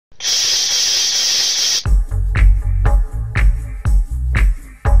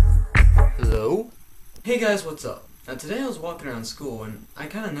Hey guys, what's up? Now today I was walking around school and I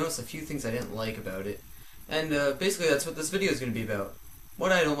kind of noticed a few things I didn't like about it. And basically that's what this video is going to be about.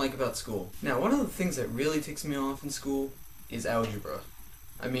 What I don't like about school. Now one of the things that really ticks me off in school is algebra.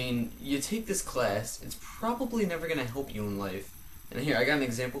 I mean, you take this class, it's probably never going to help you in life. And here, I got an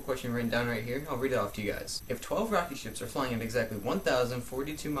example question written down right here. I'll read it off to you guys. If 12 rocket ships are flying at exactly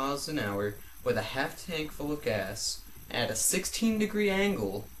 1,042 miles an hour with a half tank full of gas at a 16-degree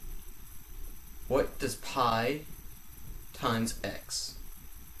angle, what does pi times x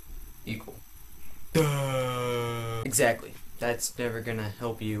equal? Duh. Exactly. That's never gonna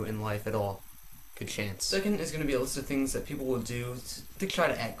help you in life at all. Good chance. Second is gonna be a list of things that people will do to try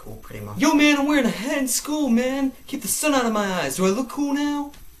to act cool, pretty much. Yo man, I'm wearing a hat in school, man! Keep the sun out of my eyes. Do I look cool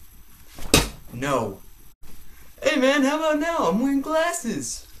now? No. Hey man, how about now? I'm wearing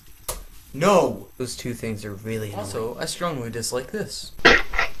glasses. No! Those two things are really annoying. Also, I strongly dislike this.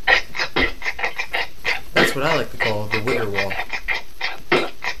 That's what I like to call the wigger walk.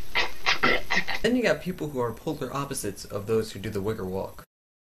 Then you got people who are polar opposites of those who do the wigger walk.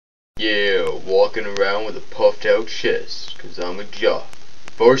 Yeah, walking around with a puffed out chest, cause I'm a jock.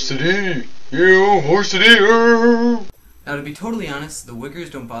 Varsity! Yeah, varsity! Now to be totally honest, the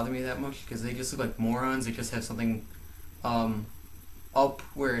wiggers don't bother me that much because they just look like morons. They just have something up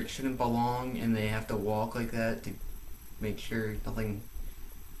where it shouldn't belong and they have to walk like that to make sure nothing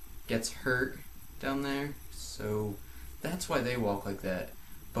gets hurt down there. So that's why they walk like that.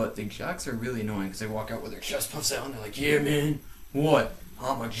 But the jocks are really annoying because they walk out with their chest puffs out and they're like, yeah man, what?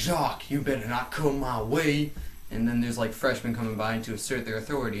 I'm a jock, you better not come my way. And then there's like freshmen coming by and to assert their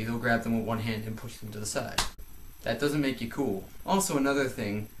authority, they'll grab them with one hand and push them to the side. That doesn't make you cool. Also another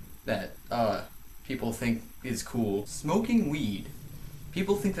thing that people think is cool, smoking weed.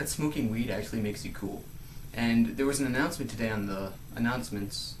 People think that smoking weed actually makes you cool. And there was an announcement today on the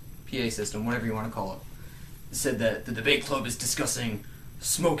announcements, PA system, whatever you want to call it. It said that the debate club is discussing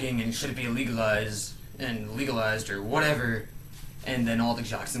smoking and should it be legalized or whatever. And then all the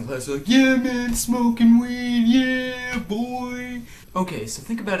jocks in class are like, yeah man, smoking weed, yeah boy. Okay, so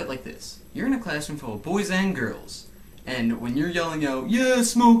think about it like this. You're in a classroom full of boys and girls. And when you're yelling out, yeah,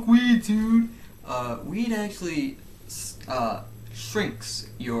 smoke weed, dude, weed actually shrinks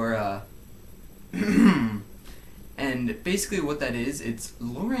your, and basically what that is, it's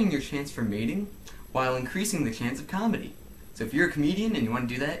lowering your chance for mating while increasing the chance of comedy. So if you're a comedian and you want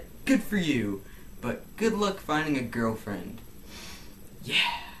to do that, good for you. But good luck finding a girlfriend.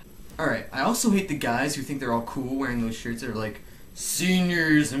 Yeah. Alright, I also hate the guys who think they're all cool wearing those shirts that are like,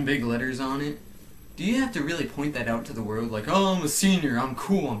 seniors and big letters on it. Do you have to really point that out to the world? Like, oh, I'm a senior, I'm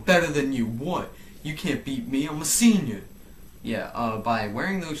cool, I'm better than you. What? You can't beat me, I'm a senior. Yeah, by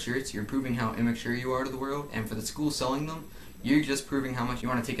wearing those shirts, you're proving how immature you are to the world, and for the school selling them, you're just proving how much you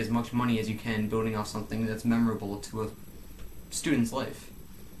want to take as much money as you can building off something that's memorable to a student's life.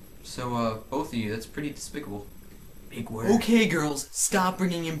 So, both of you, that's pretty despicable. Big word. Okay, girls, stop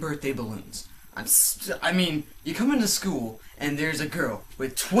bringing in birthday balloons. I mean, you come into school, and there's a girl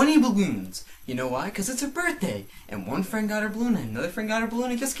with 20 balloons. You know why? Because it's her birthday. And one friend got her balloon, and another friend got her balloon,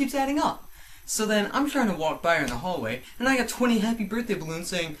 and it just keeps adding up. So then, I'm trying to walk by her in the hallway, and I got 20 happy birthday balloons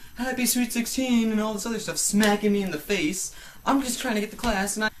saying, Happy Sweet 16, and all this other stuff smacking me in the face. I'm just trying to get to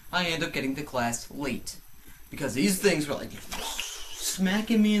class, and I end up getting to class late. Because these things were like,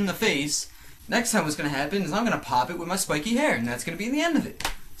 smacking me in the face. Next time what's going to happen is I'm going to pop it with my spiky hair, and that's going to be the end of it.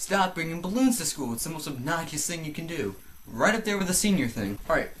 Stop bringing balloons to school. It's the most obnoxious thing you can do. Right up there with the senior thing.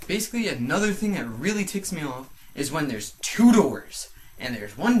 Alright, basically another thing that really ticks me off is when there's two doors. And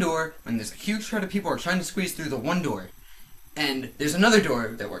there's one door when there's a huge crowd of people who are trying to squeeze through the one door. And there's another door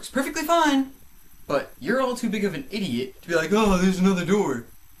that works perfectly fine, but you're all too big of an idiot to be like, oh, there's another door.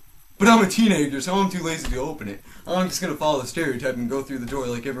 But I'm a teenager, so I'm too lazy to open it. I'm just going to follow the stereotype and go through the door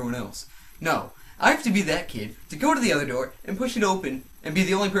like everyone else. No, I have to be that kid to go to the other door and push it open and be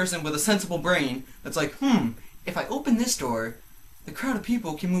the only person with a sensible brain that's like, if I open this door, the crowd of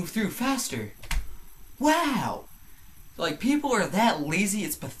people can move through faster. Wow! Like, people are that lazy,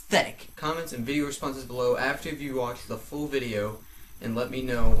 it's pathetic. Comments and video responses below after you watch the full video and let me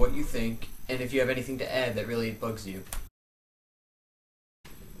know what you think and if you have anything to add that really bugs you. I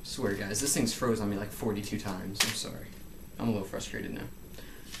swear guys, this thing's froze on me like 42 times. I'm sorry. I'm a little frustrated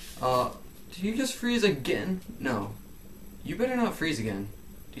now. Did you just freeze again? No. You better not freeze again.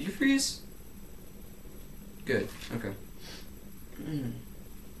 Did you freeze? Good. Okay.